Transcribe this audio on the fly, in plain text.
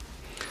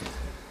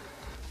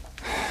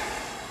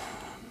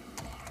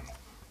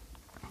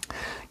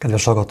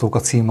Kedves hallgatók, a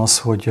cím az,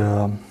 hogy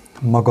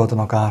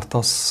Magadnak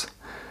ártasz,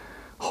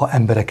 ha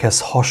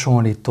emberekhez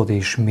hasonlítod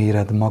és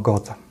méred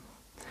magad.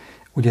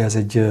 Ugye ez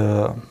egy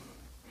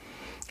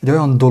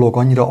olyan dolog,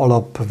 annyira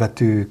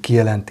alapvető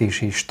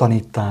kijelentés és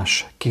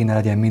tanítás kéne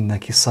legyen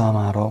mindenki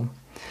számára,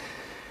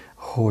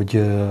 hogy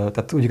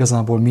tehát úgy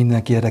igazából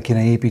mindenki erre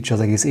kéne építse az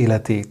egész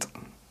életét.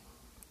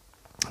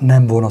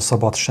 Nem volna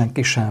szabad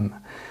senki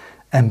sem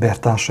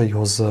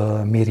embertársaihoz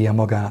mérje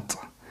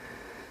magát,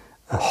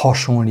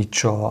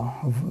 hasonlítsa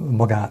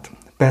magát.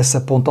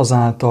 Persze pont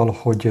azáltal,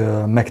 hogy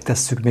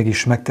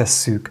mégis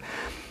megtesszük,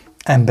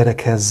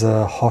 emberekhez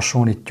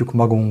hasonlítjuk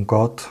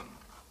magunkat,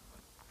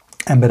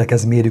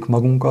 emberekhez mérjük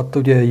magunkat,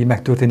 ugye így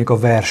megtörténik a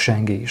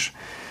versengés,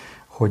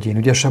 hogy én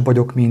ügyesebb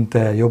vagyok, mint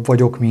te, jobb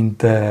vagyok, mint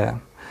te,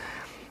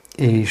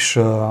 és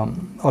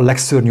a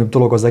legszörnyűbb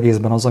dolog az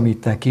egészben az,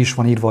 amit ki is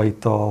van írva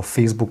itt a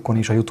Facebookon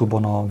és a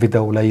YouTube-on a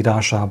videó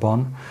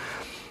leírásában,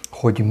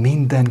 hogy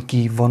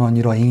mindenki van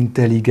annyira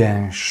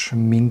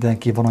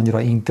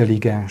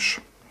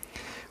intelligens,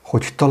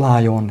 hogy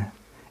találjon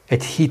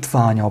egy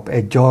hitványabb,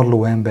 egy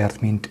gyarló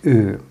embert, mint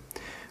ő,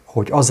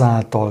 hogy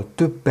azáltal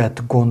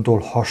többet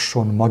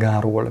gondolhasson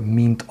magáról,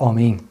 mint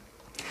ami.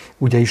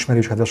 Ugye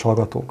ismerős, kedves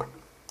hallgatók?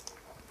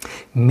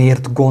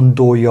 Miért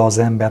gondolja az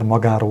ember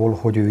magáról,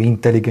 hogy ő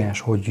intelligens,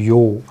 hogy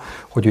jó,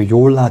 hogy ő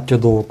jól látja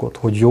dolgot,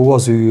 hogy jó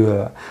az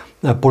ő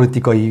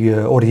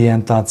politikai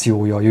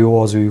orientációja,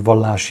 jó az ő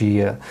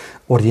vallási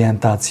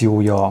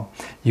orientációja,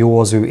 jó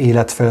az ő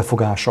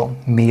életfelfogása.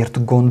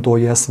 Miért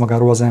gondolja ezt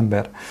magáról az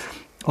ember?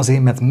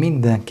 Azért, mert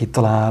mindenki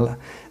talál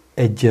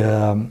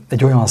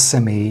egy olyan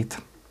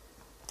személyt,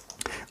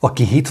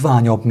 aki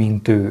hitványabb,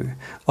 mint ő,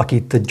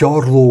 akit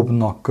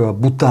gyarlóbbnak,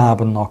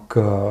 butábbnak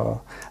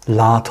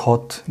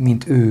láthat,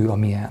 mint ő,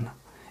 amilyen.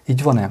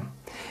 Így van-e?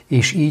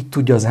 És így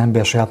tudja az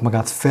ember saját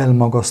magát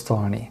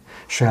felmagasztalni,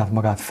 saját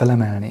magát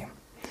felemelni.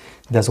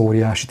 De ez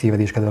óriási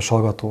tévedés, kedves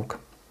hallgatók.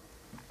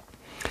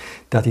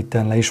 Tehát itt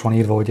le is van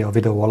írva ugye a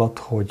videó alatt,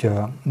 hogy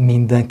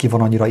mindenki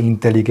van annyira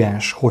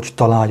intelligens, hogy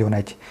találjon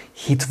egy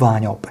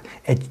hitványabb,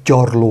 egy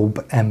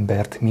gyarlóbb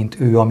embert, mint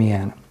ő,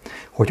 amilyen,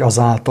 hogy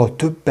azáltal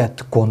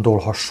többet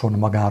gondolhasson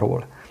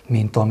magáról,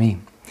 mint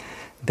ami.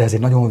 De ez egy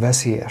nagyon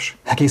veszélyes,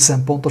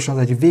 egészen pontosan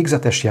ez egy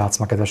végzetes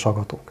játszma, kedves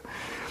hallgatók.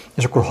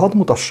 És akkor hadd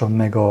mutassam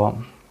meg a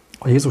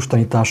Jézus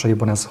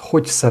tanításaiban ez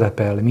hogy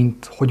szerepel,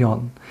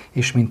 hogyan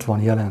és mint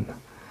van jelen.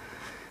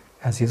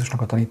 Ez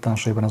Jézusnak a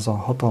tanításaiban ez a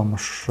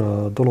hatalmas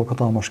dolog,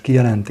 hatalmas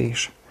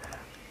kijelentés.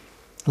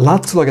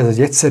 Látszólag ez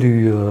egy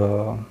egyszerű,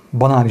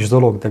 banális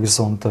dolog, de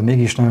viszont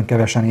mégis nagyon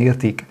kevesen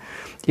értik,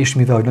 és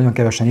mivel hogy nagyon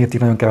kevesen értik,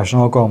 nagyon kevesen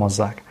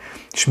alkalmazzák.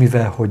 És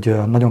mivel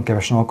hogy nagyon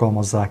kevesen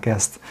alkalmazzák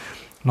ezt,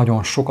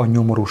 nagyon sokan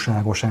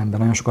nyomorúságos ember,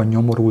 nagyon sokan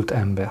nyomorult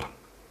ember,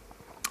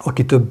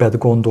 aki többet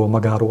gondol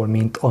magáról,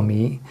 mint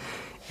ami,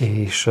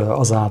 és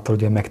azáltal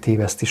ugye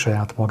megtéveszti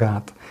saját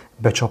magát,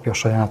 becsapja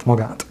saját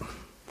magát.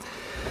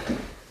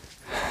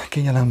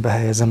 Kényelembe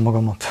helyezem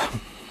magamat.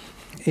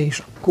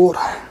 És akkor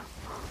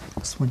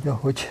azt mondja,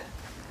 hogy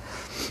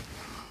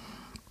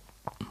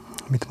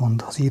mit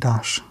mond az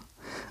írás?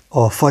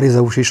 A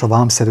farizeus és a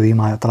vámszedő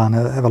imája, talán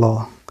ezzel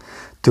a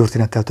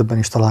történettel többen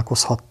is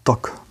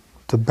találkozhattak.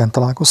 Többen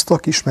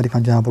találkoztak, ismerik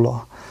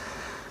nagyjából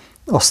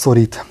a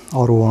sztorit,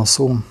 arról van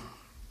szó,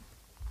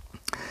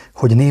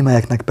 hogy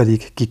némelyeknek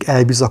pedig, kik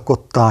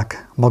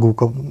elbizakodtak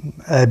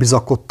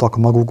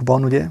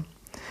magukban, ugye?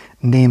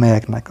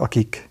 Némelyeknek,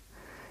 akik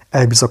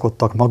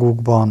elbizakodtak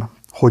magukban,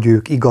 hogy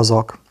ők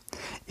igazak,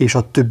 és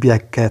a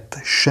többieket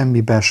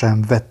semmiben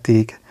sem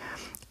vették.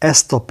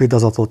 Ezt a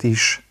példázatot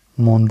is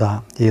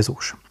mondá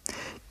Jézus.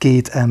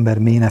 2 ember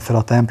méne fel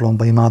a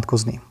templomba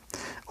imádkozni.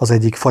 Az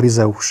egyik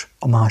farizeus,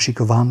 a másik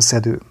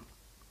vámszedő.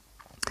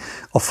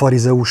 A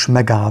farizeus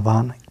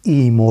megállván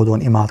így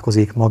módon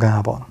imádkozik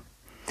magában.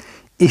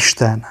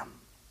 Isten,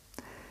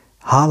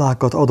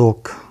 hálákat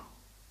adok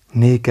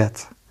néked,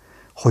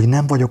 hogy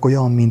nem vagyok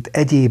olyan, mint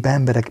egyéb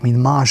emberek,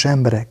 mint más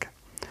emberek,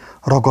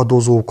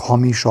 ragadozók,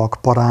 hamisak,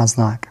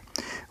 paráznák,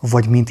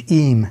 vagy mint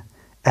ím,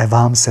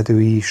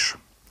 vámszedő is.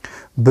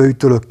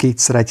 Böjtölök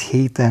 2-szer egy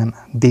héten,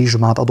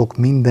 dézsmát adok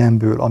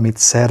mindenből, amit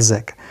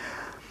szerzek.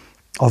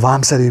 A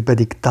vámszedő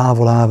pedig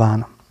távol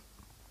állván,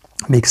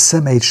 még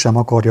szemeit sem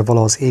akarja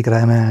vala az égre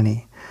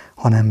emelni,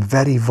 hanem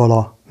veri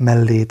vala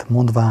mellét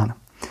mondván,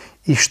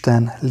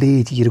 Isten,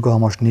 légy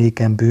irgalmas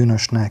nékem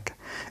bűnösnek.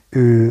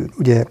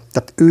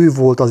 Tehát ő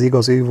volt az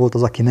igaz, ő volt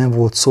az, aki nem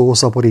volt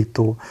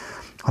szószaporító,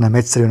 hanem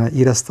egyszerűen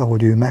érezte,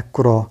 hogy ő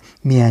mekkora,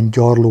 milyen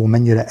gyarló,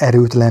 mennyire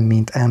erőtlen,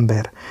 mint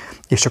ember.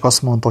 És csak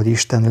azt mondta, hogy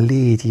Isten,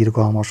 légy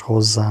irgalmas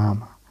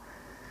hozzám,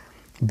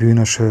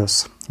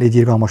 bűnöshöz, légy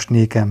irgalmas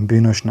nékem,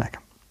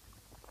 bűnösnek.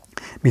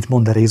 Mit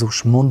mond erre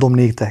Jézus? Mondom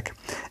néktek,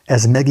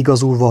 ez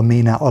megigazulva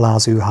méne alá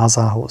az ő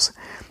házához.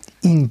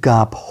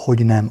 Inkább,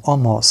 hogy nem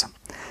amaz,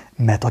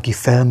 mert aki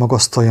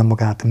felmagasztalja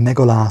magát,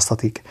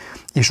 megaláztatik,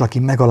 és aki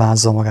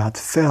megalázza magát,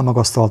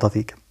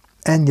 felmagasztaltatik.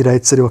 Ennyire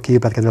egyszerű a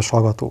képet, kedves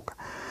hallgatók.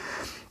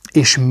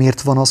 És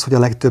miért van az, hogy a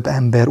legtöbb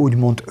ember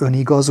úgymond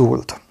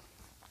önigazult?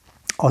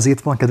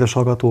 Azért van, kedves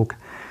hallgatók,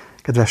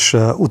 kedves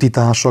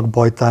utitársak,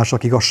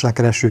 bajtársak,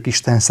 igazságkeresők,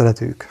 Isten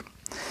szeretők.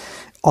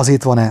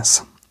 Azért van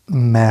ez,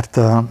 mert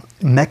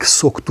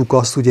megszoktuk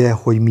azt ugye,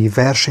 hogy mi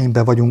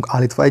versenyben vagyunk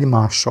állítva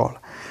egymással.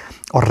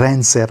 A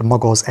rendszer,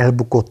 maga az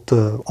elbukott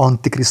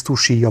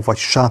antikrisztusi, vagy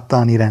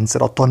sátáni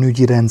rendszer, a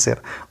tanügyi rendszer,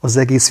 az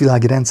egész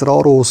világi rendszer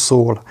arról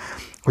szól,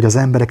 hogy az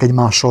emberek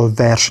egymással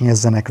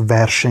versenyezzenek,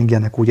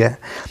 versengjenek, ugye,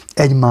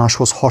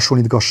 egymáshoz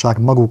hasonlítgassák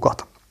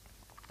magukat.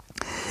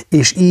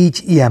 És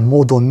így, ilyen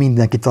módon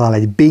mindenki talál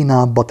egy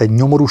bénábbat, egy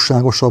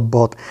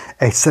nyomorúságosabbat,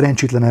 egy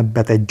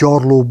szerencsétlenebbet, egy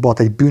gyarlóbbat,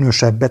 egy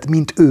bűnösebbet,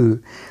 mint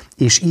ő.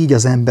 És így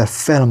az ember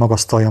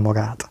felmagasztalja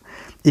magát.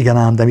 Igen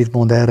ám, de mit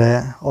mond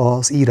erre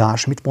az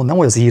írás? Mit mond? Nem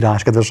az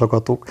írás, kedves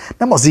hallgatók.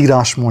 Nem az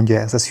írás mondja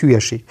ez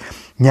hülyeség.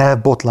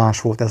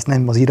 Nyelvbotlás volt, ez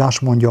nem az írás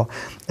mondja,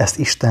 ezt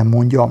Isten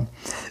mondja.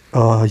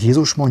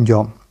 Jézus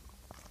mondja,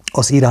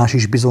 az írás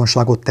is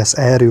bizonságot tesz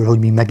erről, hogy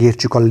mi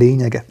megértsük a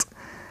lényeget.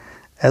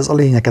 Ez a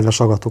lényeg, kedves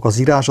hallgatók. Az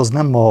írás az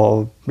nem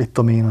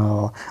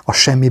a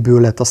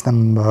semmiből lett, azt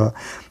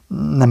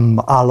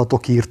nem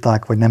állatok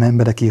írták, vagy nem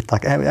emberek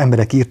írták.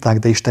 Emberek írták,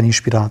 de Isten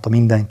inspirálta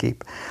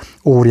mindenképp.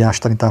 Óriás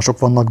tanítások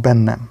vannak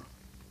bennem.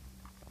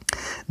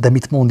 De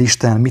mit mond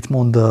Isten,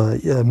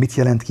 mit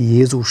jelent ki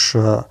Jézus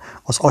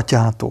az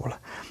atyától?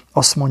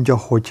 Azt mondja,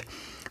 hogy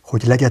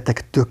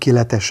legyetek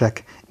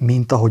tökéletesek,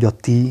 mint ahogy a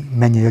ti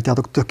mennyei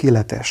atyátok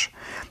tökéletes.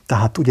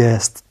 Tehát ugye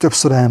ezt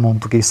többször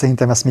elmondtuk, és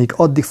szerintem ezt még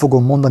addig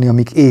fogom mondani,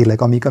 amíg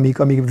élek,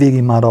 amíg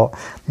végén már a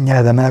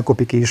nyelvem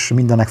elkopik, és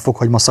mindennek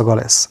fokhagyma szaga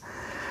lesz.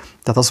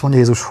 Tehát azt mondja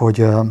Jézus,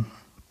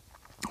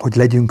 hogy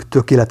legyünk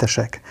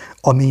tökéletesek,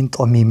 amint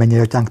a mi mennyei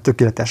atyánk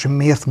tökéletes.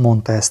 Miért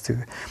mondta ezt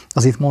ő?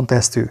 Azért mondta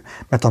ezt ő,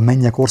 mert a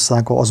mennyek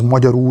országa az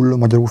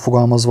magyarul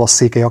fogalmazva a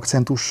székely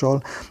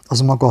akcentussal, az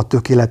maga a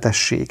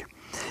tökéletesség.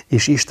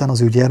 És Isten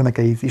az ő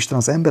gyermekeit, Isten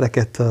az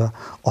embereket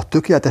a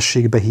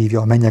tökéletességbe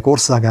hívja, a mennyek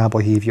országába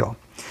hívja.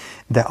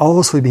 De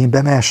ahhoz, hogy én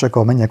bemehessek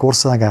a mennyek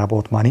országába,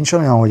 ott már nincs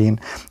olyan, hogy én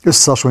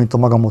összehasonlítom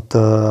magamot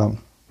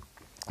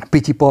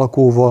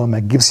pityipalkóval,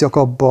 meg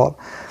gipszjakabbal,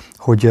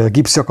 hogy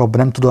gipszjakab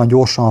nem tud olyan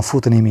gyorsan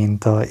futni,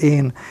 mint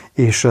én,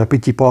 és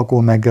pityipalkó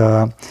meg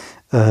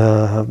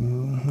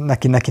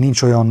neki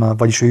nincs olyan,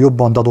 vagyis ő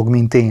jobban dadog,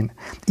 mint én.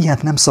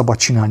 Ilyet nem szabad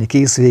csinálni,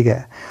 kész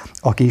vége.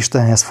 Aki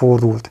Istenhez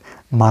fordult,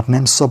 már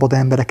nem szabad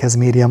emberekhez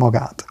mérje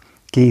magát.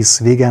 Kész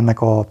vége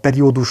ennek a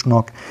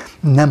periódusnak,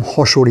 nem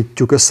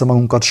hasonlítjuk össze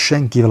magunkat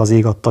senkivel az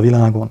ég adta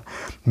világon,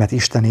 mert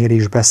Isten él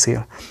és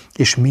beszél,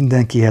 és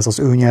mindenkihez az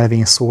ő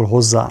nyelvén szól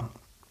hozzá,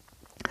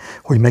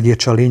 hogy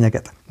megértse a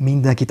lényeget.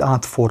 Mindenkit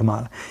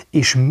átformál.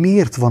 És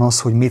miért van az,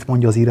 hogy miért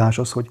mondja az írás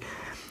az, hogy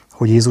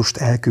Jézust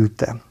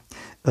elküldte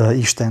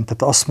Isten?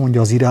 Tehát azt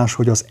mondja az írás,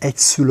 hogy az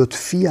egyszülött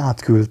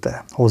fiát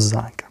küldte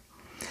hozzánk.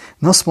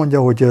 Na azt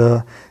mondja,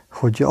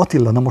 hogy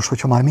Attila, na most,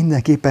 hogyha már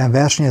mindenképpen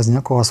versenyezni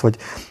akarsz, vagy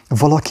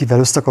valakivel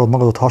össze akarod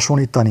magadat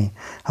hasonlítani,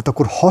 hát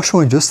akkor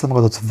hasonlítsd össze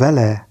magadat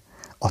vele,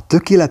 a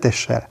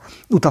tökéletessel,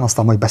 utána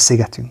aztán majd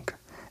beszélgetünk.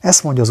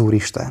 Ezt mondja az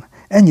Úristen.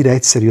 Ennyire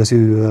egyszerű az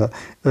ő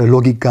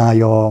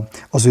logikája,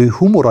 az ő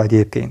humora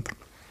egyébként.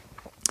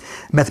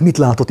 Mert mit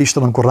látott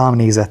Isten, amikor rám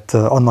nézett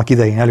annak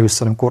idején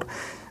először, amikor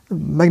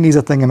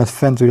megnézett engemet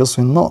fentről, hogy azt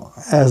mondja, na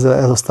ez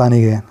aztán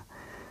igen.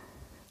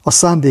 A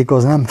szándék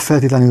az nem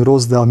feltétlenül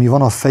rossz, de ami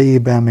van a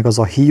fejében, meg az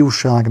a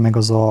hiúság, meg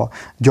az a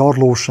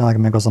gyarlóság,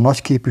 meg az a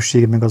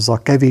nagyképűség, meg az a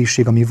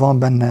kevésség, ami van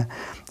benne,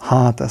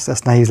 hát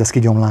ezt nehéz lesz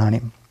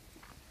kigyomlálni.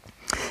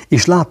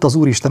 És látta az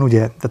Úristen, ugye,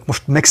 tehát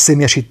most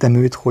megszemélyesítem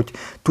őt, hogy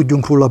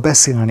tudjunk róla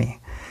beszélni.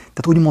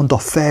 Tehát úgymond a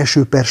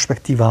felső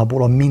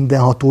perspektívából a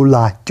mindenható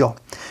látja,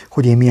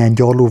 hogy én milyen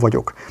gyarló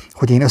vagyok,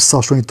 hogy én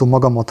összehasonlítom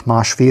magamat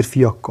más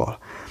férfiakkal.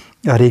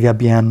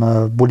 Régebb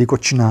ilyen bulikot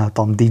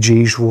csináltam, DJ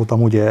is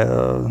voltam, ugye,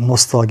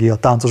 nosztalgia,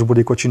 táncos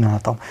bulikot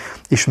csináltam,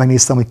 és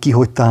megnéztem, hogy ki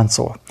hogy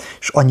táncol.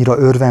 És annyira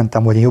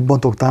örventem, hogy én jobban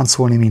tudok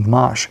táncolni, mint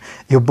más,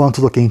 jobban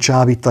tudok én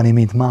csábítani,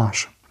 mint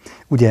más.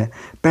 Ugye,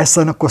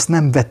 persze akkor azt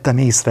nem vettem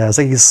észre, az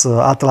egész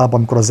általában,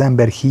 amikor az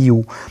ember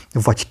hiú,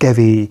 vagy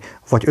kevély,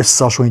 vagy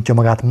összehasonlítja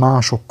magát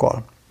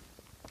másokkal.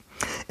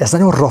 Ez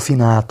nagyon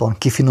rafináltan,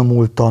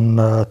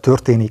 kifinomultan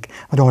történik,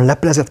 nagyon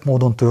leplezett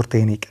módon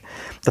történik.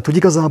 Tehát, hogy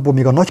igazából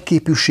még a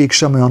nagyképűség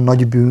sem olyan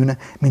nagy bűn,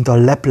 mint a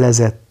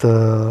leplezett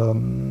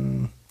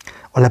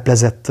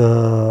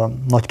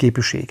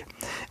nagyképűség,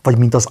 vagy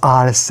mint az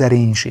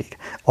álszerénység.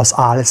 Az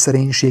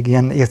álszerénység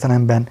ilyen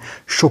értelemben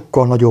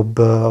sokkal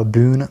nagyobb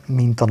bűn,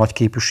 mint a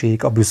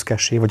nagyképűség, a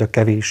büszkeség vagy a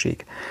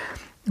kevésség.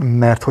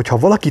 Mert hogyha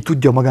valaki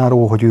tudja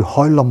magáról, hogy ő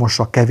hajlamos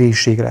a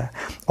kevésségre,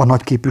 a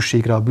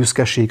nagyképűségre, a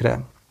büszkeségre,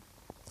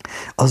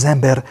 az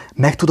ember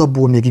meg tud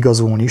abból még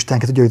igazolni, Isten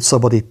tudja őt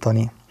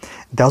szabadítani.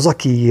 De az,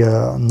 aki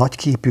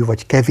nagyképű,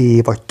 vagy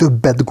kevély, vagy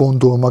többet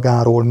gondol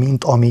magáról,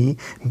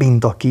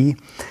 mint aki,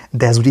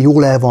 de ez ugye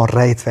jól el van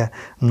rejtve,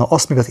 na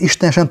azt még az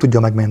Isten sem tudja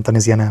megmenteni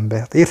az ilyen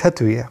embert.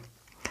 Érthető-e?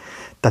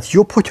 Tehát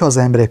jobb, hogyha az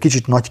ember egy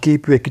kicsit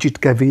nagyképű, egy kicsit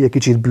kevély, egy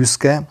kicsit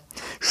büszke,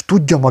 és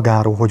tudja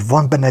magáról, hogy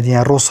van benne egy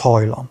ilyen rossz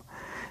hajlam.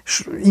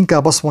 És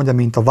inkább azt mondja,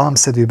 mint a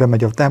vámszedő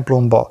bemegy a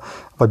templomba,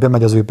 vagy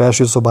bemegy az ő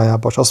belső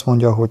szobájába, és azt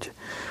mondja, hogy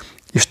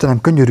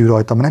Istenem, könyörülj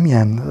rajtam, nem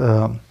ilyen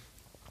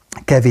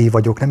kevély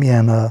vagyok, nem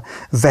ilyen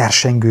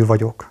versengő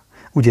vagyok,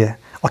 ugye?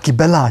 Aki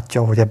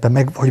belátja,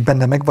 hogy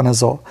benne megvan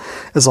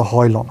ez a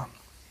hajlam.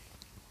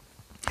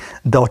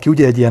 De aki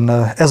ugye egy ilyen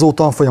ezó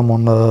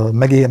tanfolyamon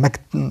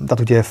tehát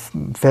ugye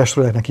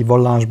felsorolják neki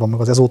vallásban, meg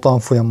az ezó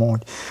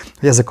tanfolyamon,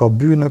 hogy ezek a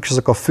bűnök, és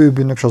ezek a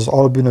főbűnök, és az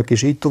albűnök,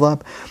 és így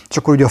tovább, és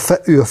akkor ugye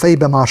ő a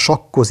fejében már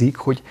sakkozik,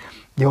 hogy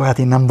jó, hát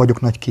én nem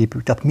vagyok nagyképű.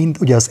 Tehát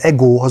ugye az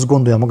ego azt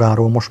gondolja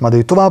magáról most már, de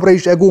ő továbbra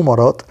is ego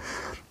marad,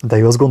 de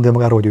ő azt gondolja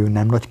magáról, hogy ő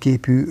nem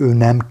nagyképű, ő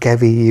nem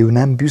kevély, ő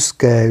nem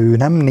büszke, ő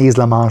nem néz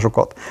le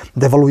másokat,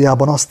 de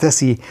valójában azt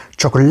teszi,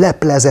 csak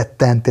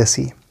leplezetten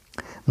teszi.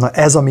 Na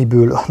ez,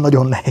 amiből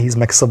nagyon nehéz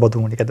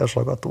megszabadulni, kedves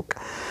hallgatók.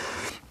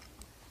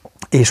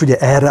 És ugye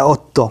erre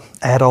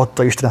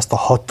adta Isten ezt a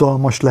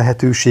hatalmas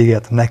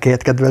lehetőséget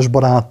neked, kedves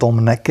barátom,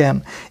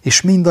 nekem,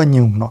 és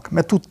mindannyiunknak,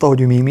 mert tudta,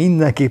 hogy mi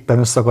mindenképpen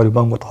össze akarjuk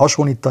magunkat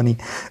hasonlítani,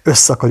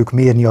 össze akarjuk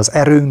mérni az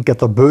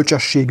erőnket, a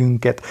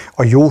bölcsességünket,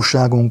 a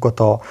jóságunkat,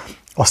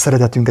 a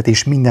szeretetünket,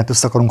 és mindent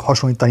össze akarunk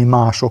hasonlítani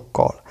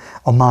másokkal,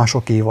 a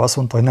másokéval. Azt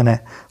mondta, hogy ne,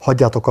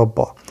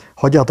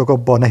 hagyjátok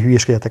abba, ne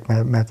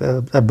hülyéskedjetek, mert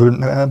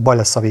ebből baj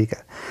lesz a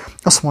vége.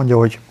 Azt mondja,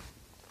 hogy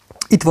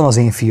itt van az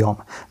én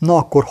fiam, na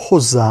akkor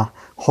hozzá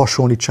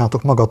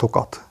hasonlítsátok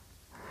magatokat.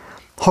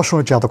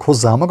 Hasonlítsátok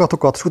hozzá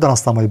magatokat, és utána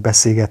aztán majd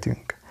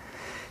beszélgetünk.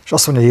 És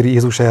azt mondja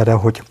Jézus erre,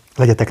 hogy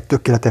legyetek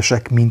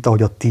tökéletesek, mint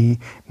ahogy a ti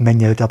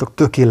mennyeitek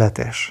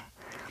tökéletes.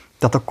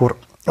 Tehát akkor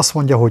azt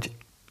mondja, hogy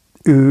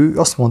ő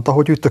azt mondta,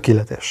 hogy ő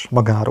tökéletes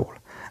magáról.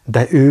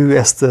 De ő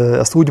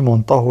ezt úgy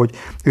mondta, hogy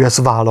ő ezt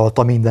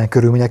vállalta minden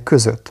körülmények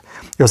között.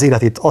 Ő az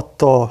életét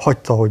adta,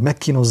 hagyta, hogy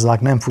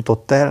megkínozzák, nem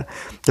futott el.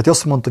 Tehát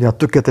azt mondta, hogy a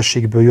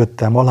tökéletességből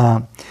jöttem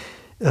alá,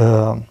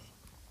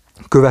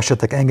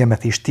 kövessetek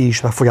engemet is, ti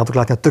is meg fogjátok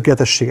látni a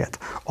tökéletességet,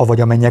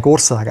 avagy a mennyek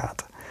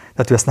országát.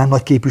 Tehát ő ezt nem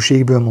nagy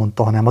képűségből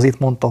mondta, hanem azért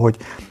mondta,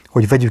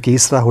 hogy vegyük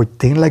észre, hogy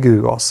tényleg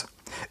ő az.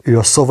 Ő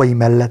a szavai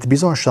mellett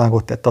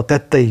bizonyságot tett a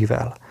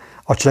tetteivel,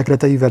 a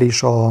cselekedeteivel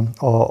és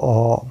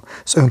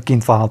az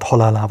önként vállalt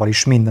halálával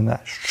is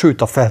mindennel,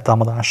 sőt a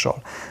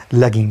feltámadással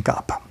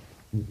leginkább.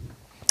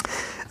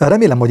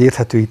 Remélem, hogy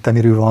érthető itt,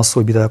 miről van szó,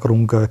 hogy mire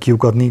akarunk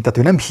kiugadni. Tehát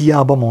ő nem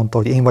hiába mondta,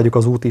 hogy én vagyok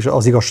az út, és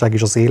az igazság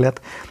és az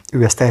élet.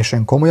 Ő ezt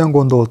teljesen komolyan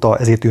gondolta,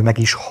 ezért ő meg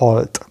is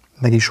halt.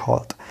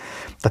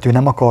 Tehát ő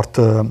nem akart,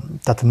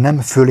 tehát nem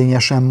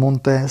fölényesen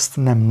mondta ezt,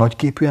 nem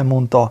nagyképűen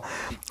mondta,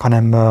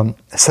 hanem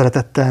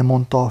szeretettel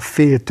mondta,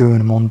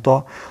 féltőn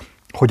mondta,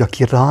 hogy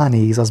aki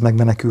ránéz, az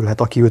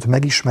megmenekülhet, aki őt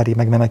megismeri,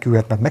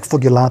 megmenekülhet, mert meg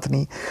fogja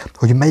látni,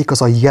 hogy melyik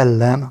az a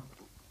jellem,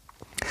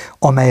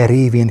 amely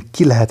révén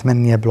ki lehet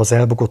menni ebből az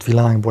elbukott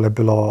világból,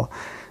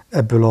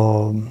 ebből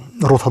a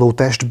rothadó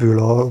testből,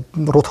 a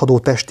rothadó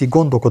testi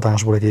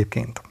gondolkodásból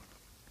egyébként.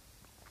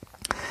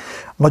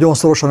 Nagyon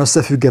szorosan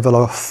összefügg ezzel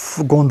a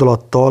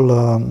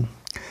gondolattal,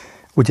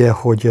 ugye,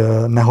 hogy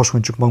ne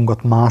hasonlítsuk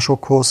magunkat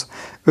másokhoz,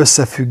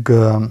 összefügg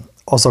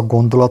az a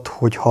gondolat,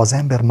 hogy ha az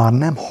ember már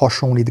nem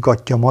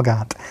hasonlítgatja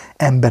magát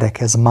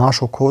emberekhez,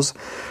 másokhoz,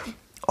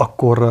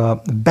 akkor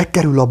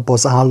bekerül abba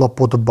az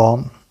állapotba,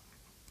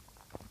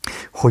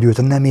 hogy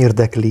őt nem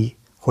érdekli,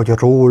 hogy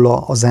róla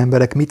az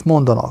emberek mit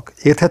mondanak.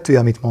 Érthető,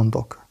 amit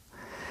mondok?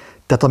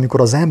 Tehát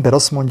amikor az ember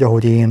azt mondja,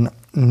 hogy én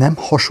nem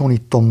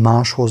hasonlítom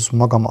máshoz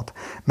magamat,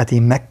 mert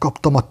én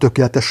megkaptam a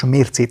tökéletes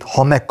mércét,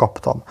 ha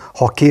megkaptam,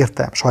 ha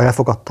kértem, és ha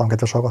elfogadtam,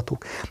 kedves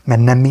hallgatók,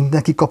 mert nem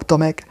mindenki kapta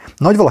meg.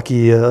 Nagy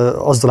valaki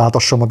azzal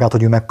áltassa magát,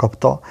 hogy ő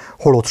megkapta,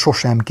 holott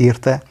sosem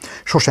kérte,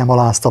 sosem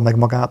alázta meg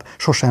magát,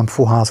 sosem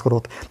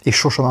fohászkodott,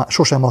 és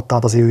sosem adta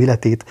át az ő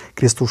életét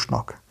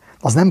Krisztusnak.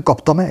 Az nem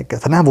kapta meg,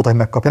 tehát nem volt, hogy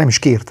megkapja, nem is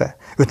kérte.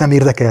 Őt nem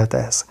érdekelte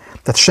ez.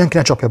 Tehát senki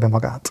ne csapja be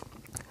magát.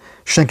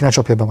 Senki ne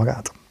csapja be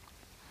magát.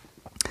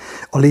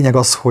 A lényeg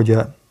az,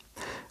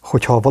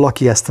 hogy ha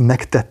valaki ezt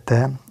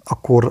megtette,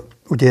 akkor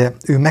ugye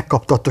ő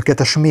megkapta a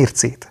tökéletes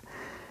mércét,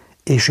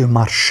 és ő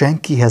már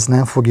senkihez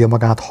nem fogja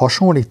magát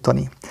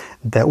hasonlítani.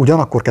 De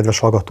ugyanakkor, kedves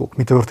hallgatók,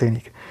 mi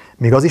történik?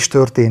 Még az is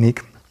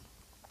történik,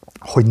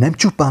 hogy nem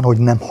csupán, hogy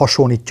nem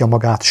hasonlítja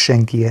magát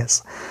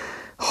senkihez,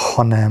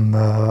 hanem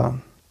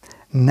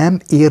nem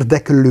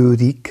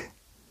érdeklődik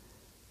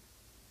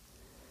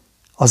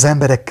az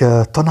emberek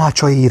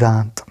tanácsai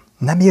iránt.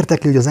 Nem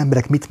érdekli, hogy az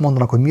emberek mit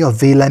mondanak, hogy mi a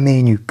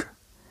véleményük.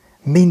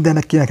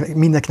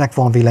 Mindenkinek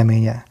van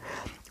véleménye.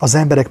 Az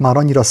emberek már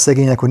annyira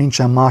szegények, hogy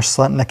nincsen más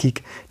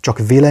nekik, csak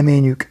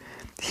véleményük,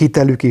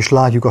 hitelük és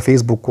látjuk a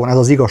Facebookon. Ez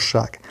az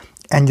igazság.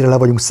 Ennyire le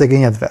vagyunk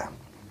szegényedve.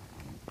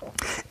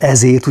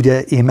 Ezért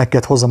ugye én meg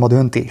kellett hozzam a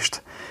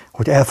döntést,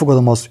 hogy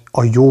elfogadom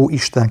a jó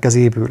Isten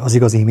kezéből az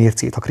igazi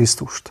mércét, a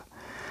Krisztust.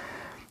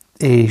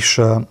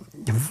 És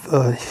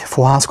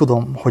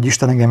fohászkodom, hogy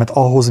Isten engemet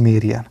ahhoz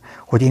mérjen,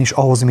 hogy én is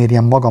ahhoz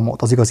mérjem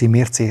magamot az igazi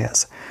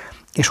mércéhez.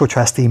 És hogyha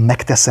ezt én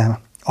megteszem,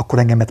 akkor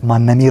engemet már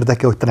nem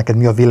érdekel, hogy te neked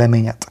mi a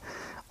véleményed.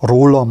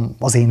 Rólam,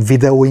 az én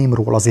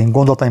videóimról, az én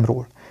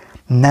gondolataimról.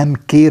 Nem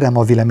kérem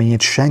a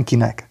véleményét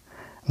senkinek.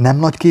 Nem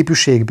nagy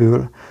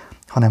képűségből,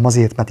 hanem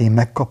azért, mert én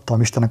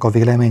megkaptam Istennek a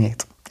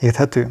véleményét.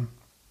 Érthető?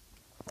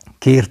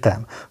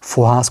 Kértem,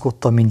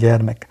 fohászkodtam, mint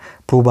gyermek,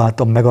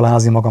 próbáltam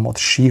megalázni magamat,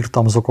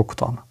 sírtam,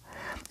 zokogtam.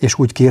 és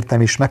úgy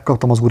kértem, és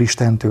megkaptam az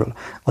Úristentől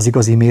az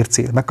igazi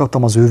mércét,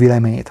 megkaptam az ő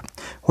véleményét.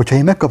 Hogyha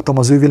én megkaptam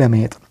az ő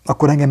véleményét,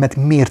 akkor engemet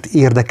miért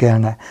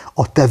érdekelne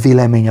a te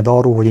véleményed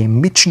arról, hogy én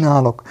mit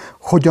csinálok,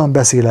 hogyan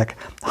beszélek,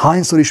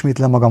 hányszor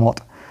ismétlem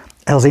magamat.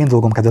 Ez az én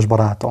dolgom, kedves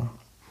barátom.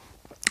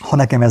 Ha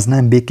nekem ez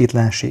nem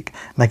békétlenség,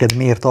 neked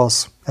miért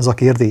az? Ez a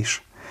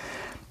kérdés.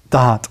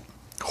 Tehát,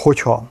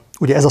 hogyha,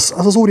 ugye ez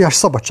az óriás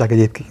szabadság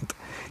egyébként.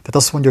 Tehát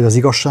azt mondja, hogy az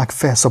igazság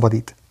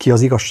felszabadít. Ki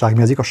az igazság?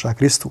 Mi az igazság?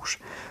 Krisztus.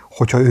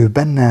 Hogyha ő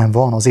bennem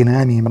van, az én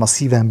elmémben, a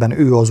szívemben,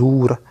 ő az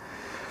Úr,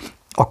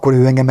 akkor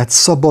ő engemet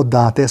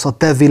szabaddá tesz a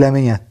te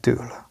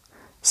véleményedtől.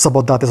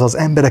 Szabaddá tesz az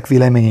emberek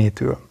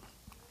véleményétől.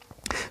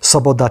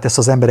 Szabaddá tesz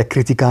az emberek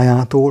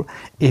kritikájától,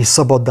 és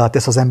szabaddá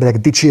tesz az emberek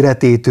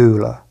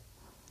dicséretétől.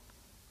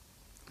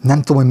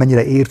 Nem tudom, hogy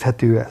mennyire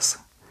érthető ez.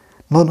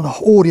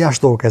 Óriás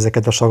dolgok ezek,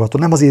 kedves hallgató.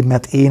 Nem azért,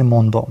 mert én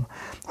mondom,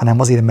 hanem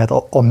azért, mert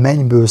a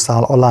mennyből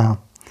száll alá.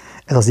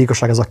 Ez az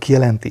igazság, ez a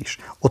kijelentés.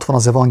 Ott van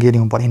az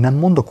evangéliumban. Én nem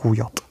mondok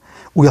újat.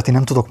 Újat én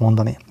nem tudok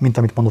mondani, mint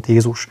amit mondott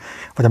Jézus,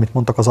 vagy amit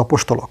mondtak az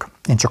apostolok.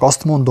 Én csak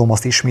azt mondom,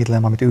 azt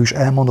ismétlem, amit ő is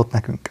elmondott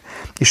nekünk.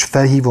 És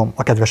felhívom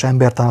a kedves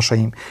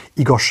embertársaim,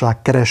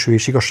 igazságkereső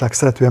és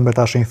igazságszerető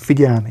embertársaim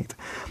figyelmét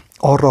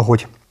arra,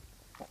 hogy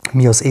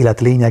mi az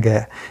élet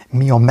lényege,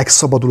 mi a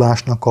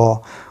megszabadulásnak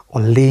a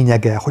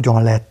lényege,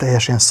 hogyan lehet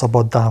teljesen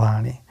szabaddá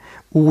válni.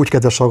 Úgy,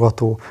 kedves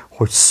hallgató,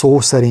 hogy szó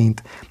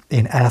szerint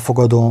én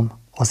elfogadom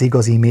az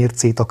igazi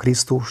mércét, a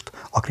Krisztust,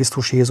 a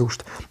Krisztus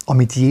Jézust,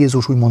 amit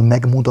Jézus úgymond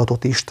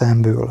megmutatott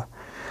Istenből.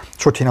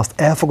 És hogyha én azt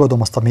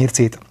elfogadom, azt a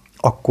mércét,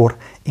 akkor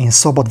én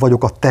szabad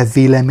vagyok a te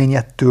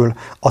véleményedtől,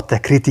 a te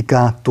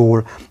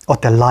kritikától, a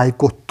te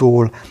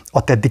lájkodtól,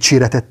 a te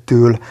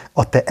dicséretettől,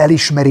 a te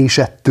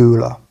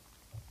elismerésettől.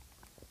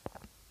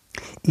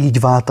 Így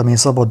váltam én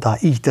szabaddá,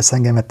 így tesz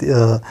engemet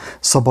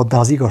szabaddá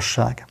az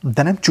igazság.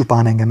 De nem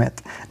csupán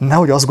engemet.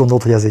 Nehogy azt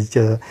gondolod, hogy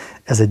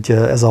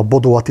ez a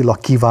Bodó Attila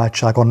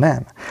kiváltsága,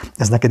 nem.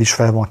 Ez neked is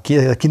fel van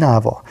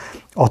kínálva.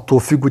 Attól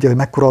függ, ugye, hogy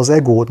mekkora az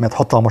egód, mert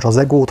hatalmas az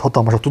egód,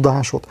 hatalmas a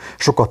tudásod,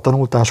 sokat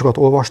tanultál, sokat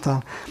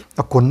olvastál,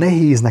 akkor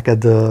nehéz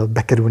neked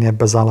bekerülni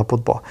ebbe az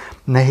állapotba.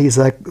 Nehéz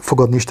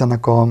elfogadni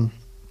Istennek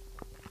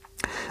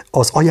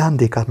az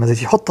ajándékát, mert ez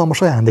egy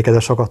hatalmas ajándék,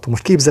 kedves hallgató.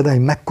 Most képzeld el,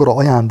 hogy mekkora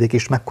ajándék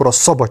és mekkora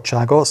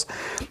szabadság az,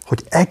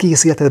 hogy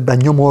egész életedben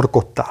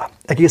nyomorkodtál.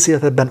 Egész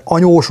életedben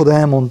anyósod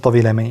elmondta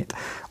véleményét,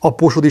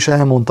 apósod is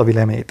elmondta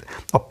véleményét,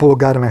 a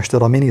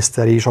polgármester, a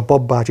miniszter és a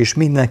papbács is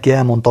mindenki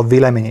elmondta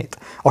véleményét,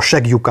 a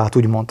seglyukát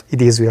úgymond,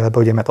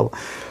 idézőjelben, ugye, mert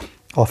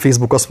a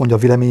Facebook azt mondja a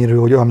véleményéről,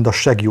 hogy olyan, mint a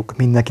seglyuk,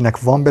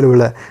 mindenkinek van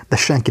belőle, de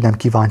senki nem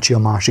kíváncsi a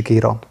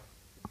másikéra.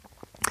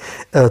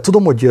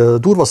 Tudom, hogy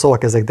durva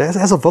szavak ezek, de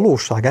ez a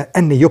valóság.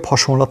 Ennél jobb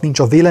hasonlat nincs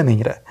a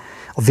véleményre.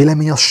 A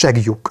vélemény az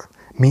seglyuk.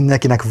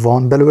 Mindenkinek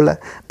van belőle,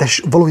 de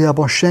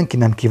valójában senki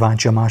nem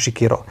kíváncsi a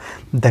másikéra.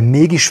 De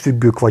mégis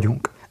függők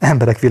vagyunk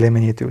emberek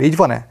véleményétől. Így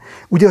van-e?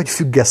 Ugye, hogy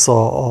függesz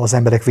az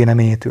emberek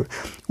véleményétől?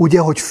 Ugye,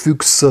 hogy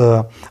függsz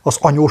az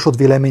anyósod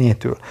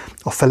véleményétől,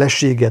 a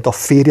feleséged, a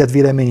férjed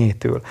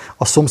véleményétől,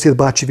 a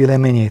szomszédbácsi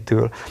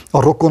véleményétől,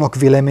 a rokonok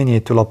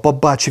véleményétől, a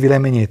papbácsi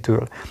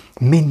véleményétől?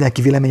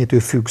 Mindenki véleményétől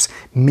függsz.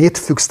 Miért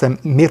függsz te?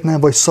 Miért nem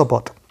vagy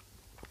szabad?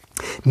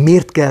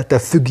 Miért kell te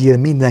függél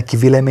mindenki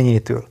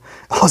véleményétől?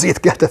 Azért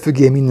kell te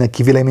függél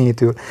mindenki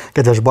véleményétől,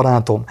 kedves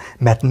barátom,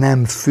 mert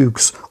nem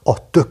függsz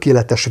a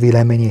tökéletes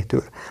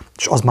véleményétől.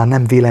 És az már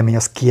nem vélemény,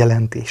 az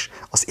kijelentés,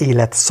 az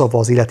élet szava,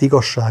 az élet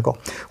igazsága.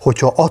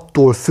 Hogyha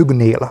attól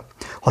függnél,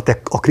 ha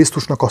te a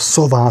Krisztusnak a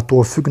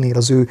szavától függnél,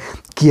 az ő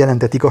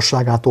kijelentett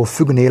igazságától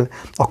függnél,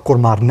 akkor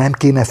már nem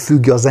kéne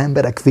függj az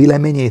emberek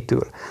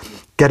véleményétől.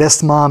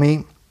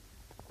 Keresztmámi,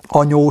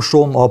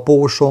 anyósom,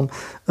 apósom,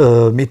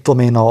 mit tudom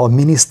én, a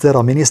miniszter,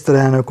 a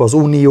miniszterelnök, az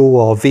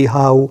unió, a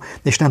WHO,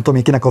 és nem tudom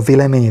én kinek a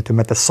véleményétől,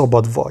 mert te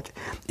szabad vagy.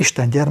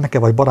 Isten gyermeke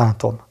vagy,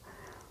 barátom.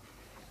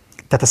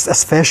 Tehát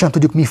ezt fel sem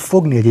tudjuk mi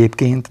fogni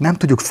egyébként, nem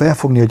tudjuk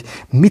felfogni, hogy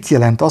mit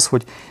jelent az,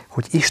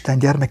 hogy Isten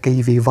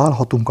gyermekeivé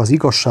válhatunk az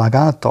igazság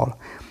által,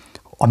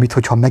 amit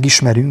hogyha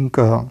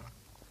megismerünk,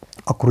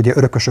 akkor ugye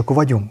örökösök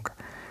vagyunk.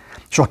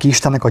 És aki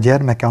Istennek a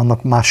gyermeke,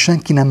 annak már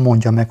senki nem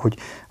mondja meg,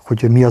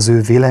 hogy mi az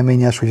ő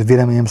véleményes, hogy a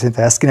véleményem szerint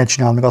ezt kéne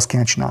csinálni, meg azt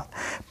kéne csinálni.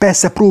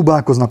 Persze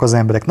próbálkoznak az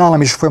emberek,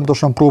 nálam is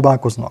folyamatosan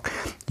próbálkoznak.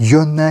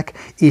 Jönnek,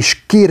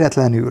 és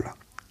kéretlenül,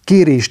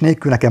 kérés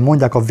nélkül nekem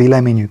mondják a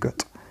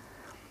véleményüket.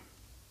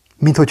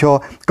 Mint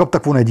hogyha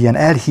kaptak volna egy ilyen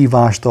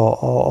elhívást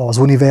az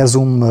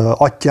univerzum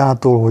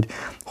atyától,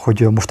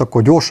 hogy most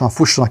akkor gyorsan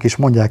fussanak és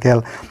mondják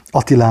el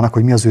Attilának,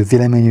 hogy mi az ő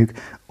véleményük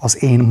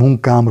az én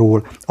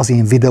munkámról, az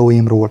én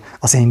videóimról,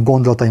 az én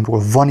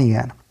gondolataimról. Van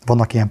ilyen,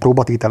 vannak ilyen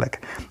próbatételek.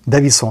 De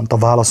viszont a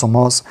válaszom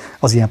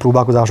az ilyen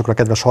próbálkozásokra,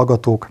 kedves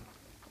hallgatók,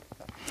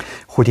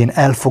 hogy én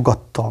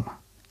elfogadtam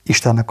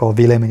Istennek a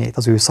véleményét,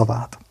 az ő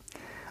szavát.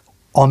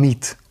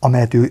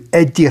 Amelyet ő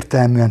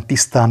egyértelműen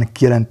tisztán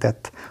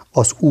kijelentett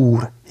az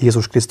Úr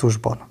Jézus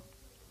Krisztusban.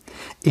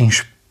 Én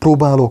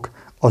próbálok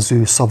az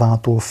ő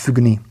szavától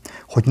függni,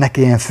 hogy ne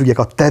kelljen függjek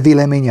a te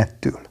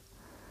véleményedtől,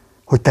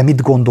 hogy te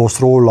mit gondolsz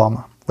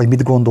rólam, vagy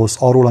mit gondolsz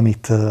arról,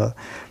 amit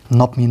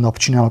nap mint nap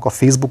csinálok a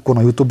Facebookon,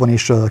 a YouTube-on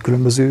és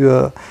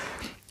különböző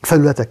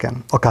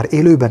felületeken, akár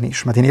élőben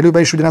is, mert én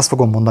élőben is ugyanezt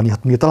fogom mondani,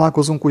 hát mi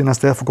találkozunk,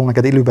 ugyanezt el fogom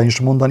neked élőben is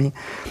mondani,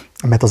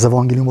 mert az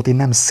evangéliumot én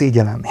nem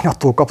szégyellem. Én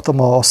attól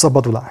kaptam a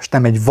szabadulást,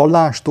 nem egy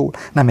vallástól,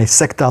 nem egy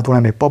szektától,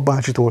 nem egy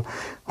papbácsitól,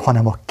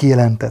 hanem a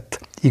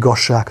kijelentett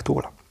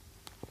igazságtól.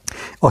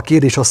 A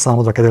kérdés az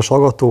számodra, kedves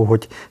hallgató,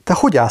 hogy te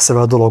hogy állsz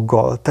ezzel a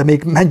dologgal? Te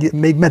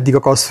még meddig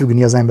akarsz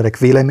függni az emberek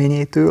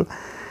véleményétől,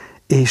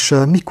 és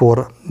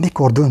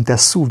mikor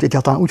döntesz úgy,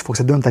 egyáltalán úgy fogsz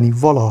dönteni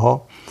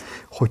valaha,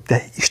 hogy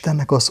te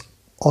Istennek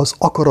az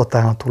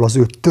akaratától, az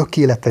ő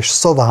tökéletes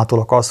szavától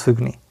akarsz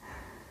függni.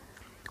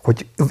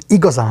 Hogy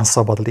igazán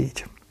szabad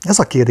légy. Ez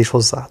a kérdés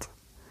hozzád.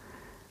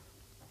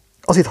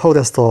 Azért hallod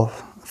ezt a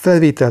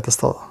felvételt,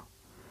 ezt a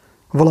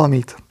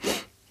valamit,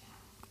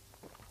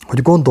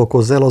 hogy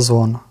gondolkozz el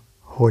azon,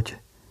 hogy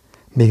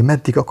még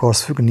meddig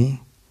akarsz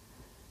függni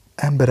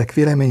emberek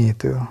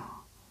véleményétől.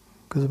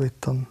 Közben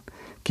itt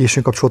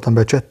későn kapcsoltam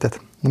be a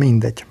csettet,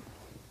 mindegy.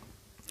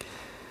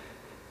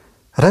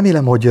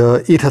 Remélem, hogy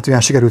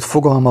érthetően sikerült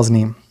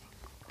fogalmazni.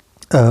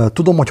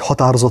 Tudom, hogy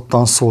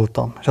határozottan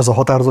szóltam, és ez a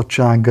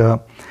határozottság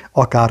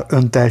akár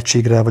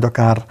önteltségre, vagy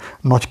akár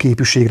nagy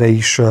képűségre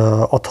is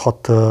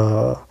adhat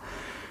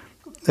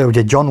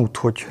ugye gyanút,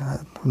 hogy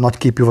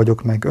nagyképű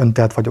vagyok, meg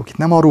öntelt vagyok. Itt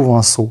nem arról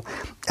van szó.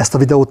 Ezt a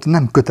videót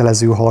nem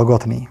kötelező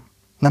hallgatni.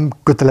 Nem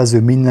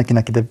kötelező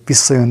mindenkinek ide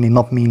visszajönni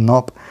nap mint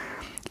nap.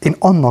 Én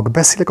annak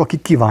beszélek, aki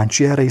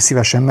kíváncsi erre, és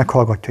szívesen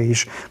meghallgatja,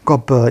 és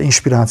kap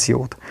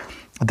inspirációt.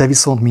 De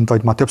viszont, mint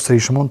ahogy már többször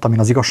is mondtam, én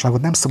az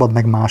igazságot nem szabad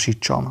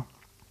megmásítsam.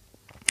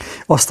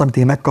 Azt, amit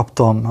én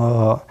megkaptam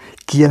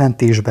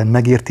kijelentésben,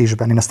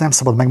 megértésben, én ezt nem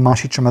szabad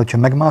megmásítsam, mert ha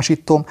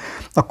megmásítom,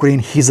 akkor én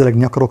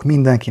hízelegni akarok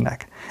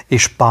mindenkinek.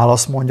 És Pál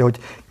azt mondja, hogy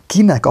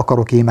kinek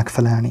akarok én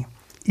megfelelni?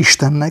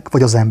 Istennek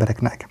vagy az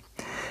embereknek?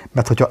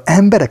 Mert hogyha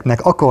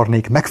embereknek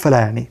akarnék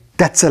megfelelni,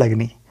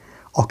 tetszelegni,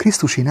 a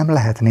Krisztusé nem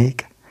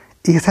lehetnék.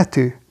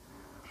 Érthető?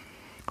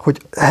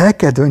 Hogy el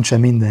kell döntse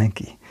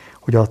mindenki,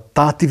 hogy a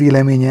táti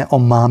véleménye, a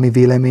mámi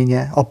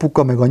véleménye,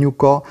 apuka, meg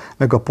anyuka,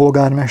 meg a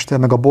polgármester,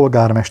 meg a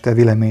bolgármester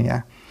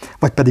véleménye,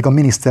 vagy pedig a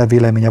miniszter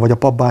véleménye, vagy a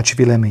papbácsi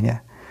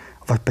véleménye,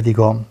 vagy pedig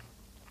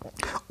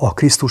a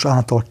Krisztus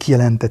által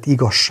kijelentett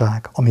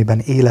igazság, amiben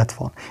élet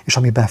van, és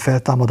amiben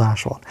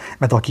feltámadás van.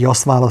 Mert aki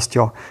azt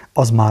választja,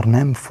 az már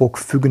nem fog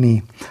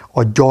függni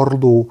a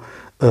gyarló,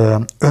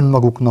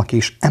 önmaguknak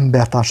és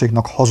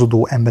embertársaiknak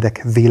hazudó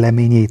emberek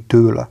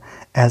véleményétől.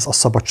 Ez a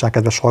szabadság,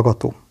 kedves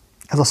hallgató.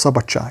 Ez a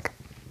szabadság.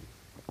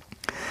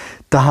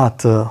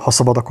 Tehát, ha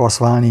szabaddá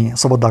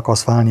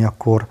akarsz válni,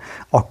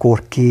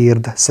 akkor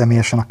kérd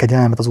személyesen a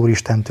kegyelmet az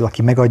Úristentől,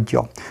 aki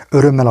megadja,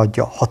 örömmel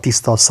adja, ha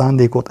tiszta a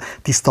szándékot,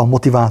 tiszta a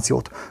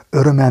motivációt,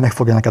 örömmel meg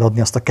fogja neked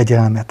adni azt a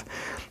kegyelmet,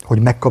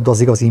 hogy megkapd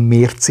az igazi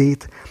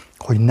mércét,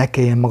 hogy ne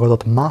kelljen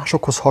magadat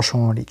másokhoz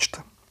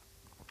hasonlítsd.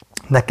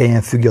 Ne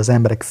kelljen függj az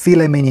emberek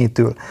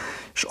véleményétől,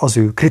 és az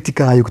ő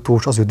kritikájuktól,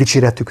 és az ő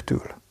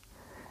dicséretüktől.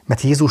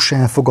 Mert Jézus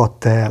sem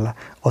fogadta el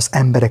az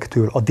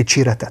emberektől a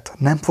dicséretet.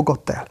 Nem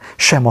fogadta el.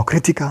 Sem a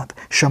kritikát,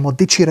 sem a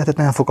dicséretet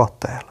nem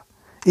fogadta el.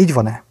 Így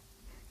van-e?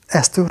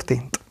 Ez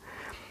történt.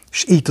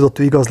 És így tudott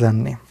ő igaz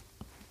lenni.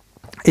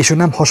 És ő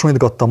nem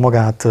hasonlítgatta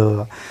magát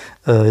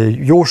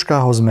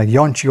Jóskához, meg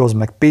Jancsihoz,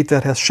 meg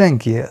Péterhez,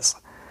 senkihez.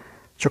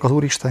 Csak az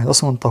Úristen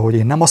azt mondta, hogy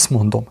én nem azt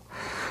mondom,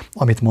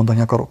 amit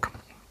mondani akarok,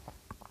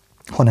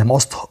 hanem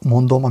azt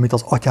mondom, amit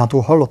az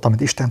Atyától hallottam,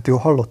 amit Istentől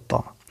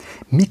hallottam.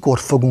 Mikor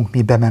fogunk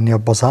mi bemenni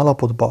abba az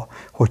állapotba,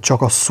 hogy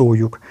csak azt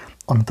szóljuk,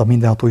 amit a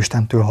mindenható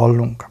Istentől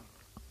hallunk?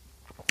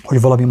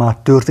 Hogy valami már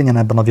történjen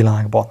ebben a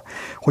világban,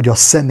 hogy a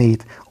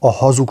szemét, a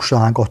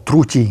hazugság, a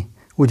trutyi,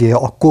 ugye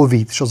a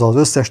Covid és az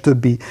összes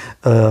többi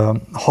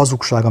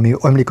hazugság, ami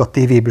ömlik a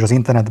tévéből és az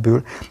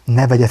internetből,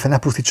 ne vegye fel, ne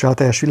pusztítsa el a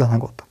teljes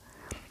világot.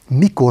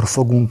 Mikor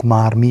fogunk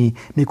már mi,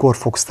 mikor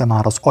fogsz te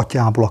már az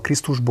Atyából, a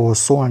Krisztusból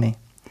szólni?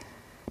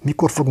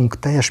 Mikor fogunk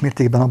teljes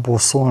mértékben abból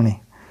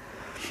szólni?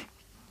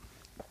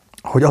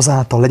 Hogy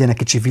azáltal legyen egy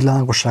kicsi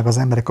világosság, az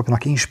emberek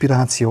kapjanak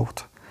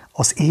inspirációt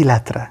az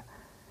életre.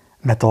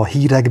 Mert a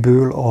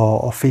hírekből,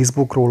 a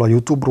Facebookról, a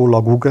YouTube-ról,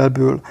 a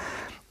Google-ből,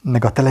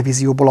 meg a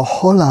televízióból a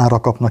halálra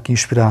kapnak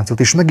inspirációt,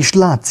 és meg is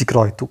látszik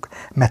rajtuk,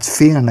 mert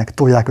félnek,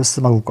 tolják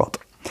össze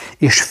magukat.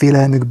 És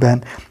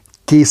félelmükben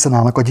készen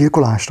állnak a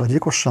gyilkolásra, a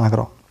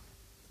gyilkosságra.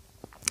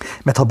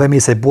 Mert ha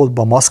bemész egy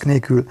boltba maszk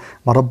nélkül,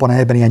 már abban a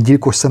helyben ilyen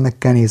gyilkos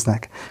szemekkel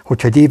néznek.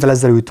 Hogyha egy évvel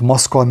ezelőtt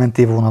maszkkal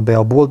mentél volna be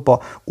a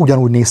boltba,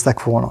 ugyanúgy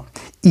néztek volna.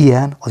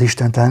 Ilyen az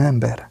istentelen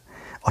ember,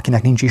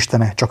 akinek nincs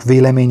Istene, csak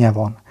véleménye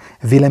van.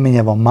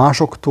 Véleménye van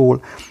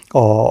másoktól,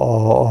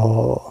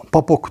 a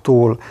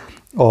papoktól,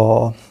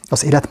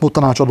 az életmód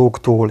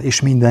tanácsadóktól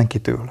és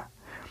mindenkitől.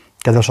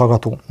 Kedves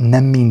hallgató,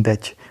 nem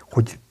mindegy,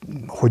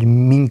 hogy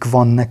mink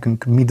van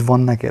nekünk, mit van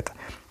neked.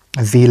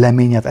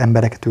 Véleményed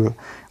emberektől,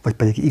 vagy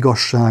pedig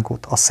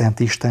igazságot a Szent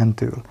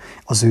Istentől,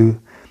 az ő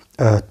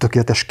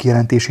tökéletes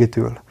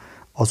kijelentésétől,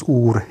 az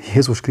Úr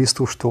Jézus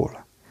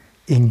Krisztustól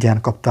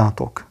ingyen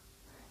kaptátok,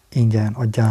 ingyen adjátok.